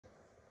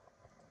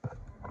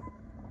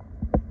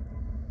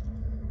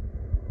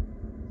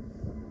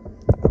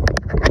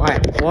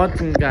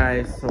Welcome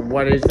guys, so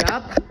what is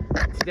up?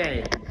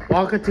 Today,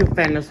 welcome to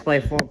Fan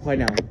Display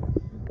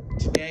 4.0.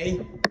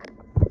 Today,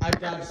 I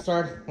gotta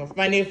start with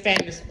my new fan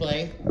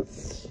display.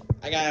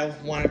 I gotta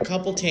want a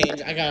couple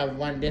changes. I gotta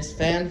run this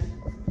fan.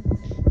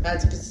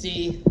 As you can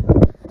see,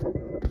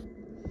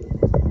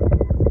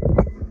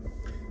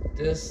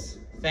 this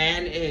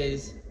fan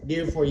is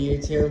new for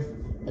YouTube.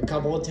 A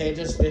couple of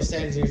changes. This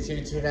sends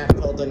YouTube to that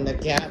filled in the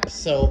gap,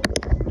 so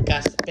I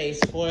got space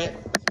for it.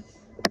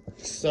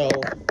 So,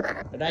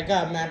 but I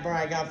got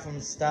from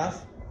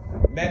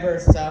member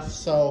stuff,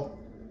 so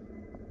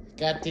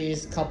got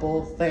these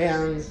couple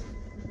fans.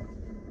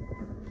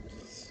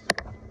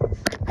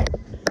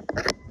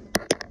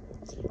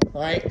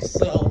 Alright,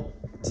 so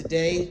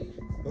today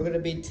we're gonna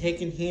be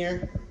taking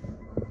here.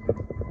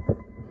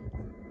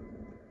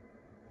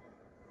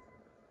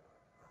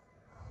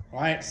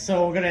 Alright,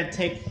 so we're gonna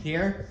take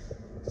here,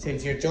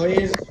 since you're enjoying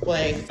your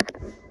display.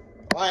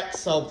 Alright,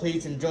 so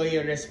please enjoy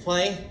your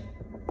display.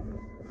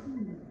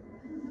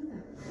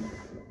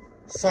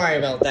 Sorry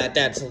about that,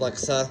 that's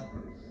Alexa.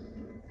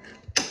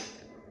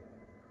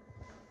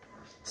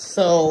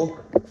 So,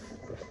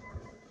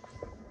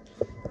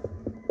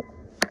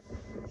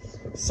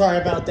 sorry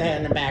about that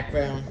in the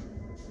background.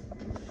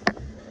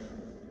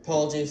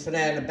 Apologies for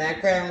that in the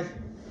background.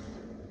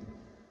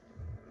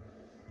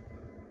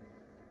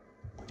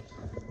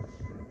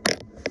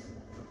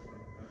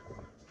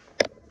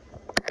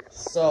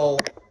 So,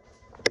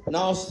 and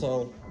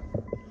also,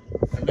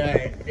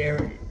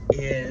 there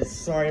is,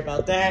 sorry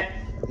about that.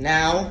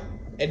 Now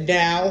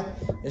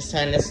it's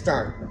time to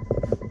start.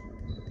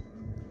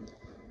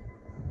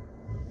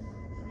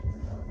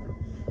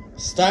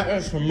 Start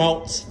with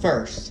remotes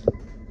first.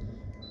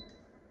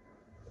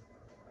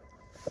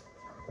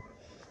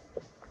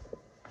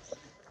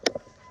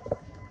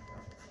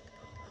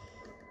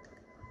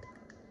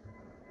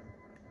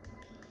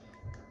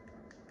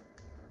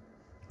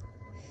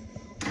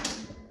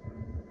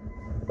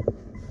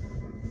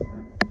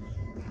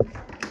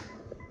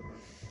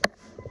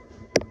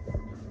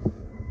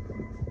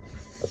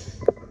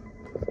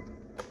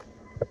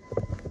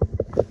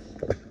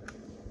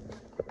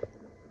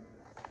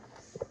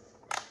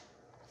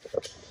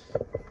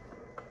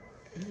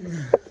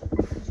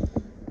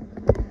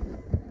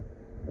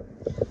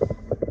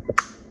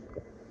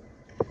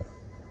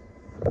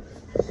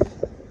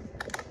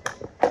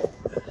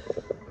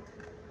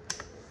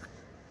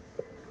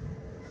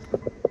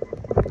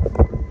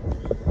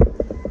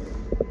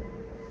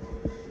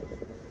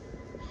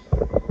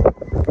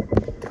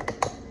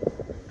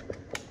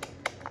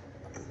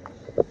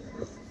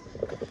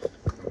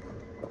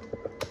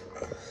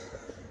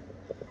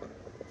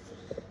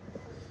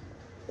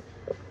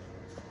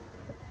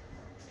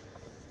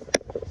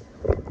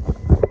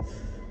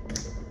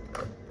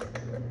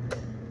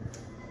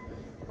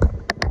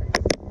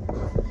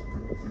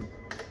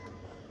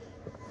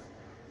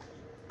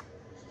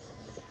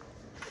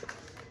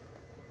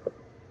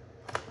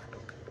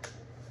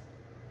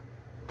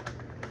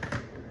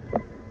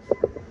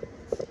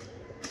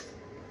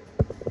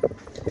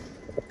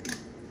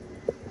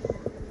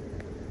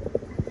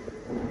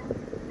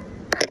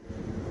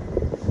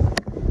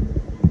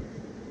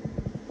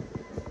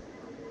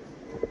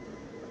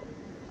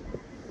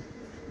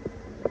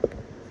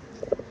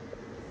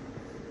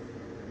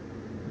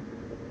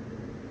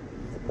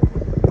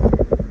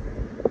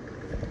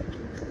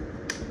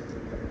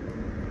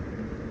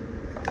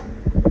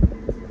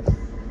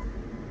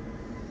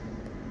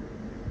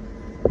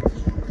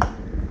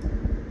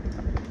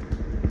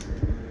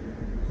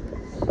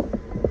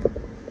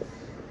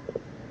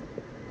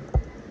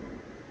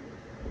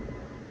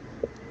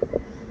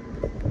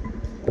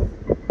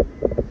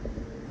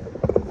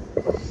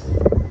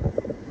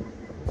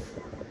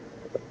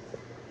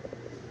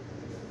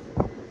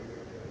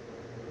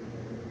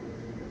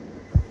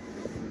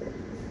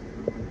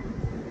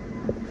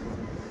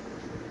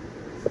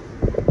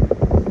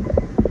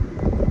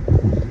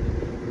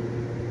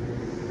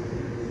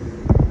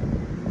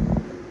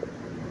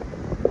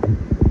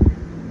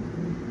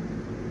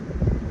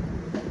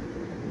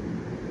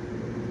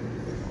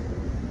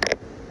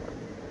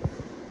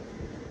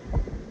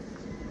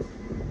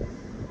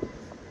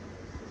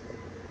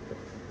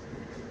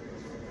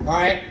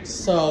 Alright,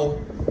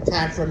 so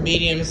time for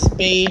medium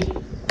speed.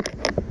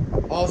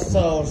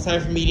 Also,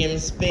 time for medium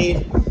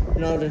speed.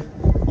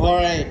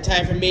 Alright,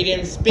 time for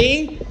medium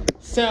speed.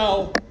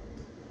 So,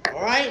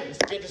 alright, let's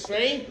get this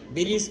ready.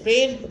 Medium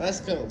speed, let's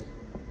go.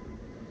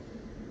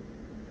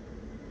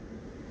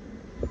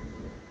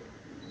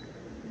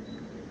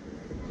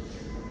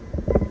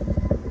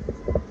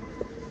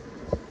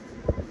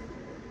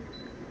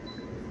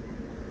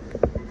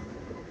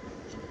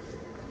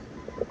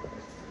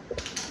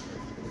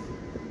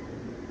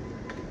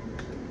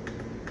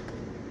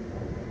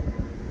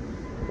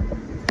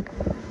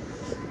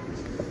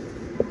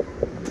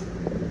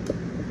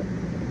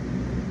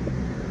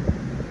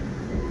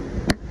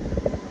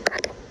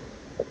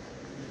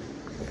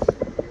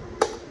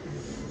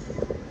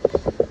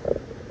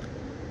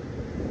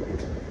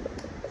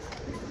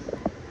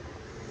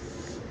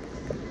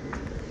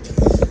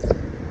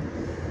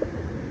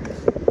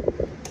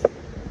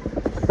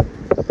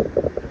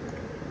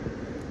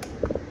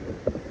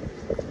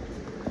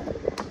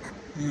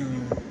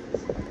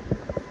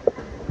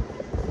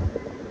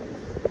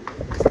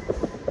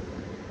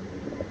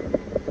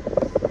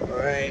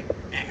 Alright.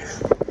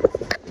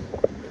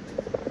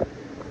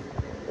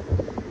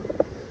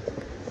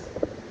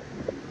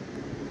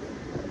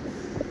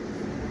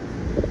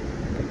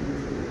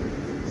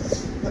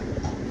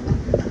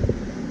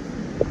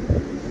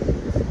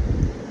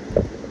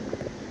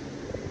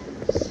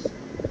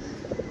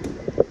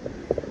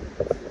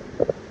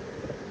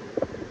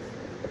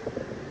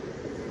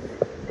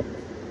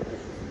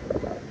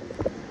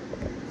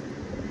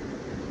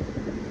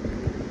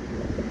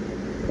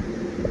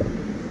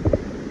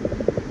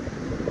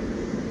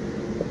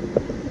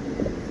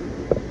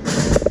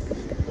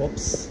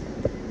 Whoops.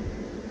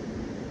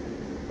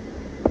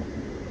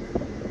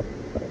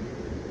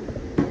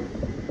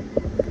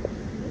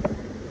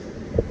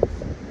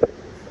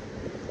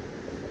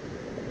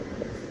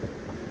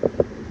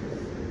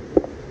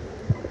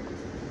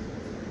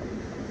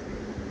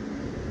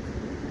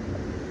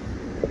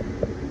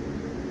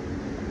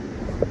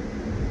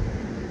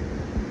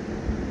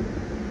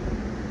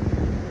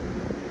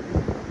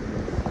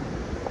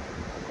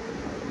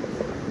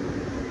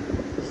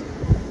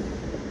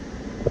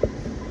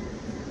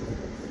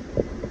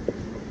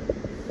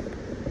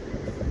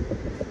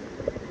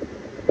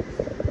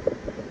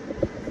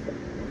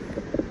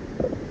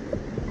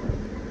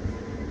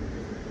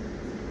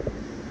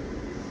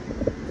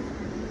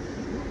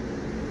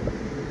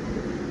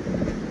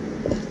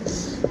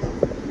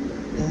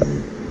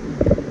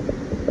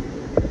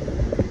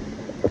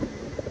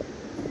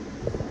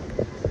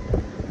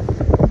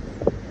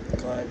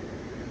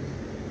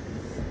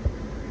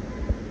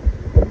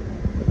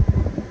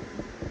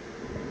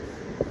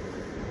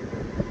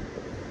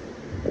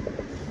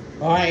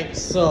 Alright,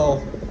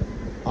 so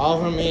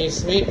all of them are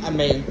speed. I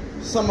mean,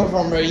 some of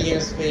them are medium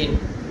speed.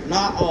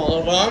 Not all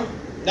of them.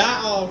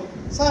 Not all.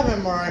 Some of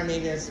them are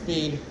medium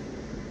speed.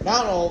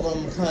 Not all of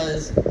them,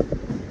 because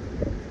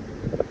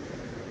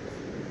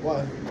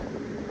what?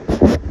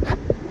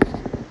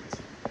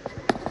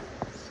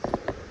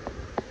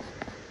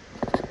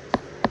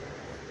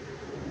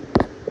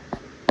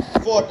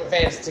 Ford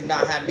Advance did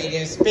not have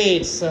medium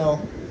speed, so.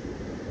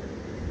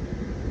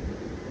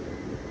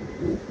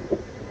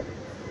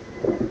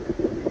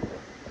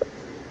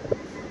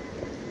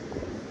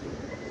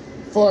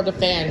 For the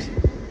fans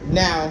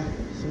now,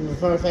 some of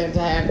the fans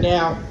I have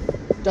now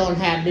don't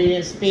have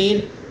medium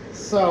speed,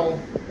 so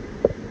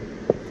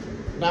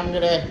I'm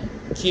gonna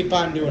keep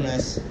on doing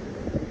this.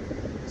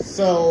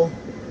 So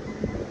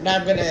now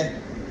I'm gonna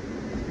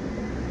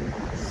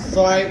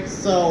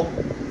so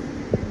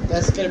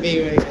that's gonna be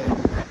really good.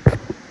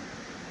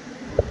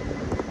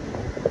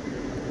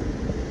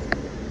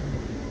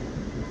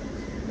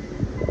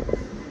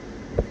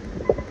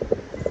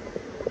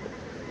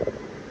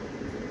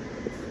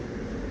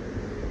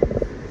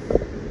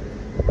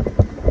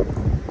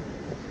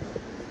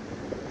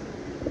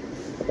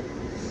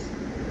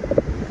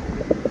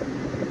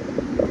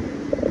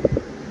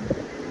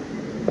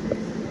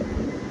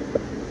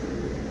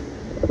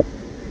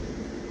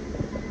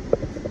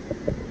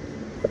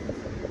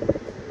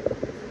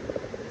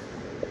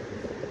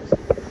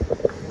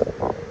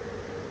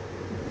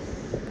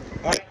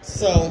 Alright,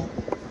 so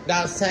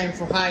now it's time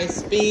for high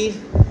speed.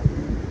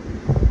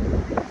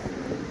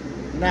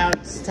 Now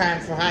it's time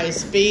for high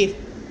speed.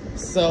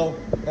 So,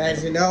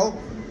 as you know,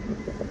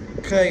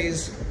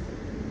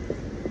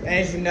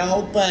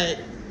 but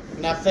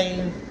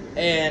nothing,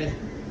 and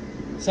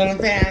some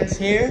fans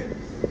here,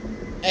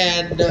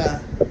 and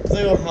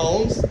Blue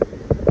Homes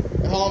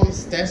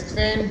desk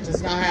fan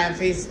does not have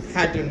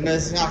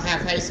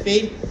high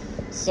speed.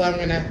 So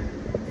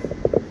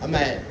I'm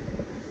at.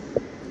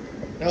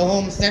 No,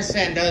 Homes desk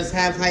fan does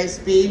have high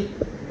speed,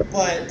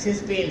 but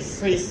 2-speed,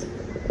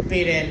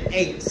 3-speed, and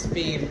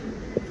 8-speed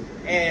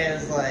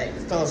is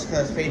like those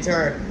kind of speeds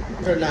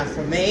they're not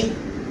for me.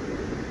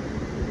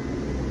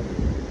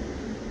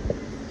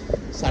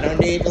 So I don't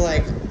need I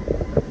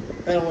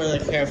don't really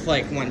care for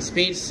one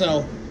speed.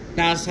 So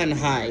now it's on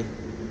high.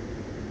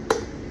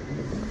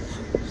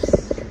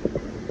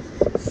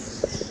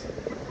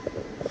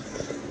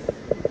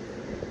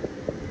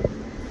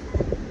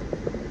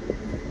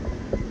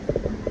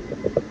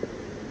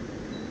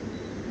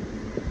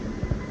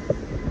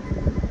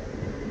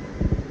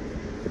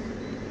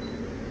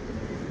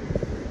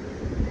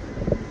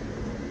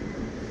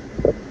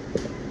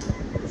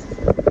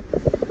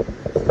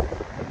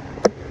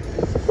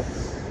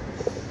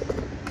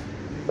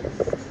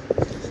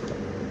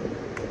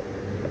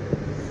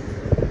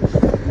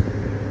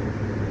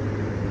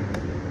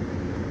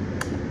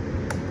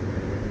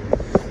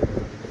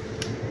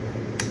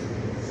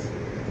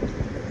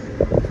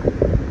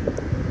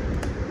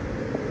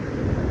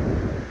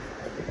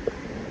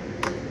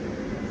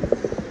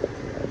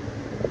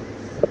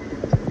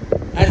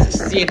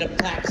 See, the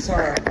plaques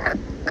are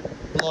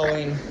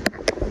blowing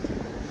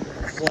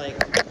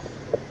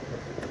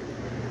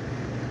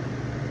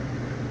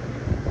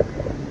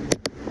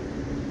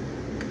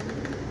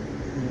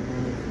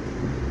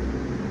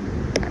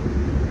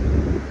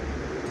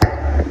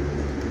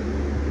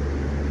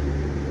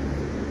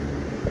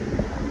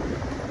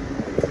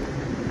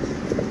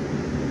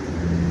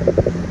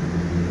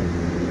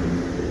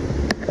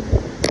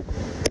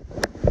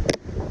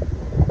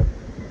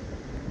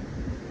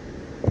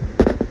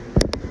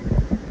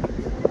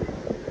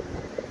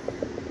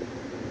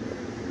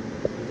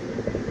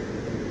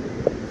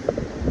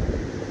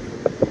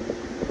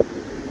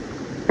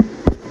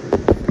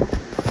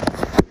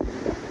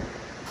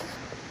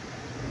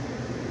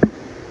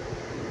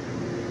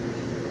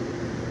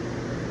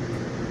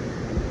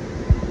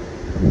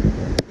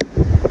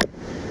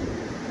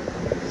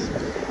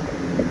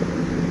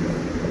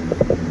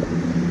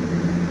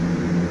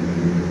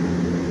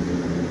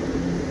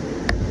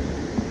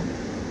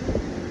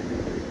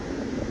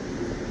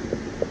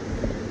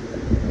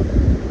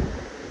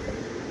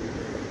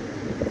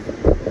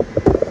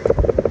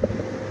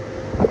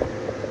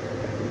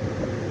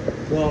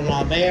Well,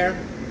 not there.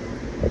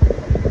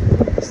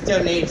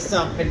 Still need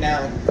something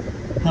to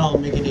help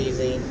make it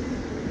easy.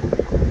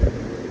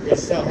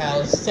 Just show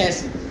how it's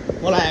test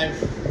what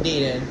I've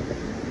needed.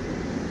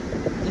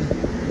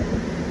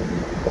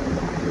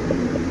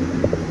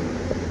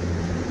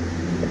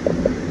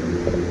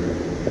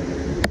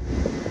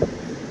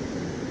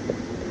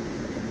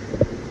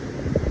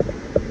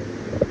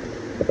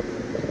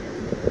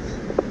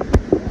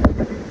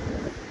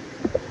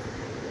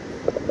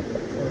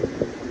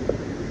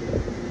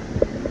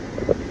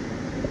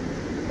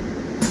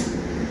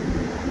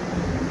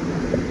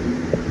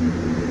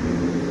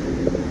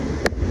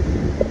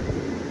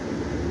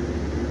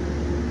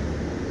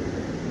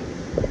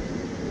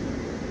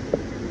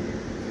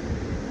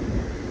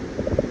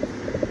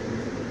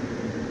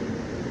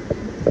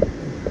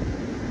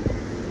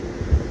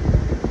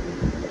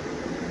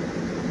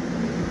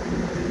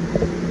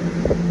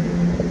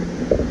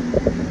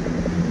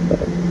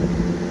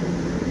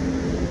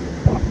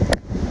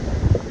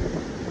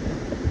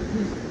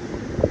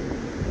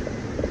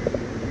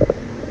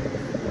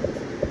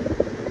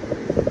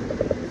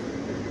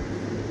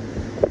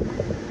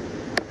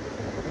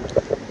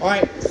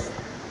 Alright,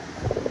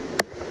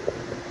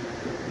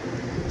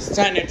 it's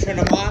time to turn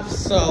them off,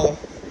 so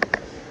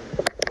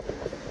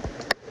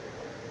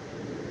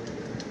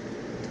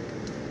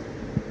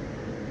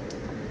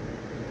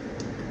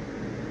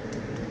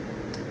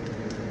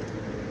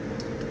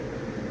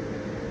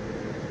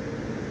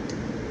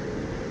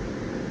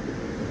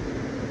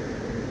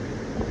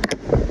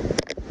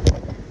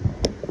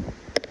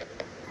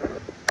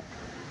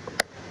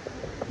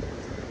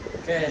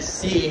gonna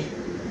see,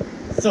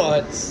 so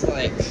it's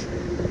like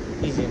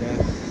easy now.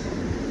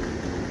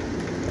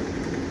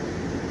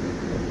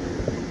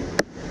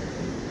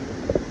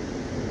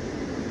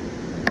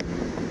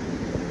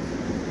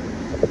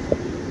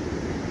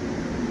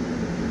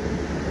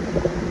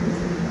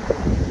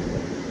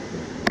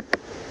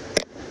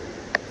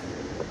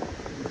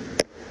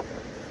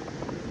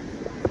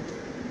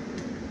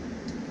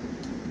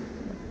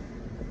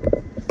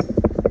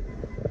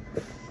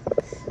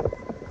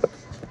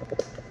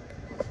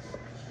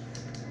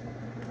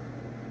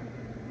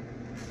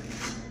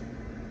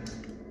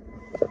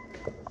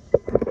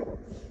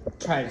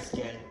 Try this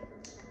again.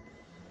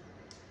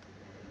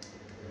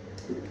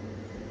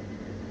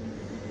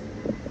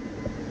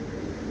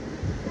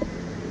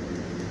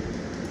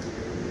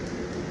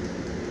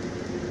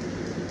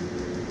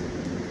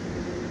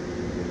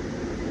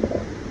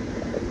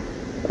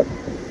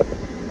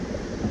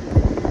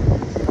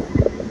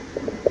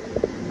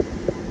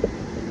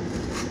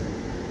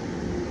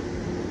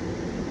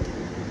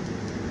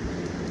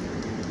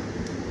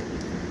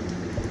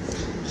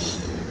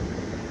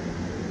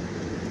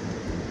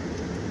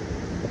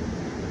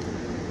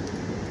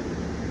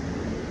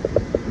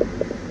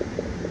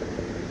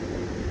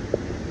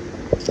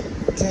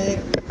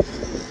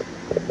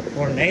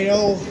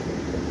 Tornado.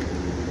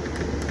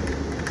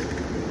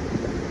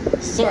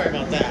 Sorry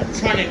about that. I'm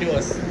trying to do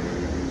a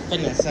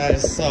thing that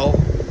says so.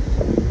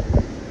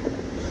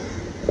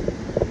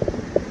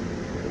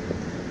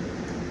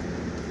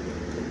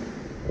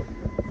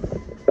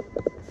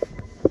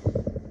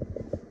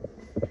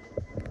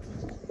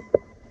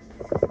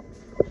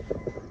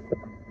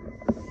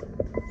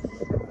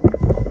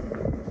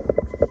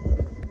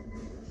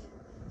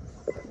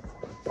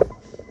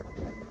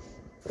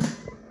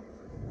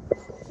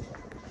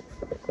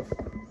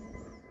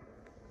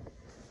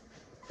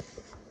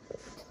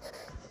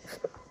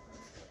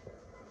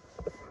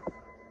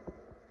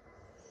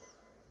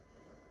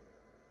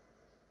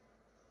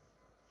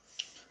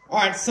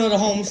 Alright, so the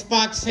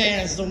Homespox fan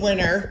is the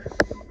winner.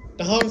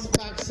 The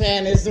Homespox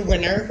fan is the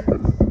winner.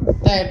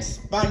 That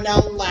spun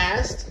out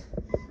last.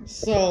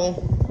 So,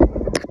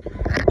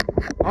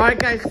 alright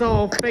guys,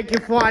 so thank you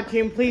for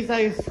watching. Please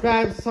like,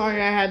 subscribe.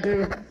 Sorry I had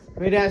to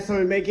do that so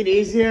we make it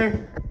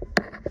easier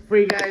for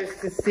you guys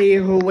to see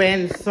who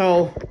wins.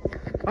 So,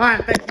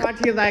 alright, thanks for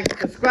watching. Like,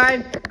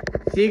 subscribe.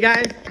 See you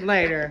guys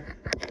later.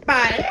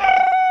 Bye.